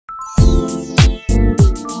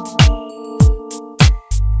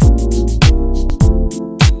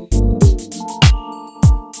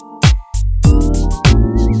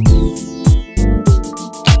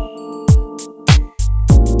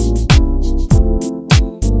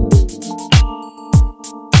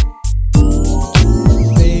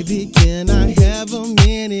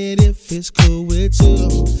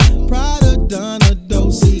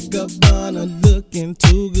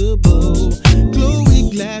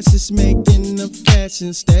glasses, making a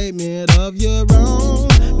fashion statement of your own.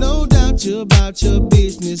 No doubt you about your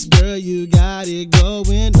business, girl, you got it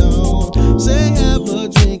going on. Say have a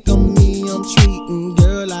drink on me, I'm treating,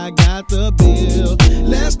 girl, I got the bill.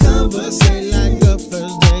 Let's conversate like a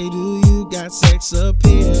first day, do you got sex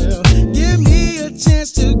appeal? Give me a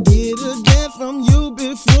chance to get a dance from you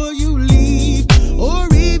before you leave. Or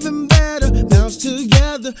even better, bounce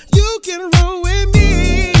together, you can roll with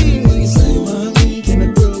me. We say, mommy, can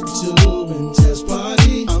I grow with you and just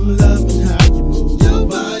party? I'm loving how you move your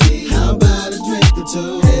body. How about a drink or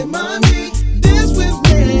two? Hey, mommy, dance with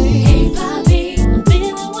me. Hey, Poppy, I'm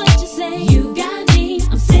feeling what you say. You got me,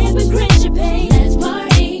 I'm sipping Chris Champagne. Let's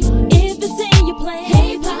party, if it's in your plan.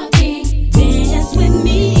 Hey, Poppy, dance with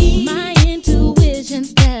me. My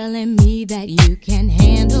intuition's telling me that you can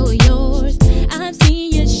handle yours. I've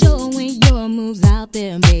seen you showing your moves out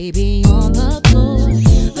there, baby, on the floor.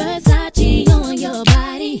 Versace on your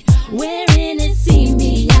body, wearing it, see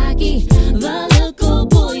Miyagi. The look, oh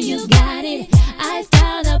boy, you got it. I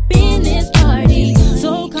styled up in this party.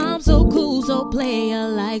 So calm, so cool, so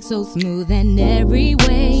player-like, so smooth in every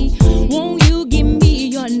way. Won't you give me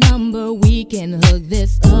your number? We can hook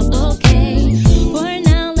this up, okay? For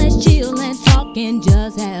now, let's chill and talk and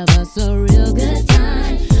just have us a real good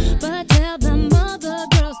time. But tell them other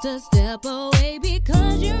girls to step away.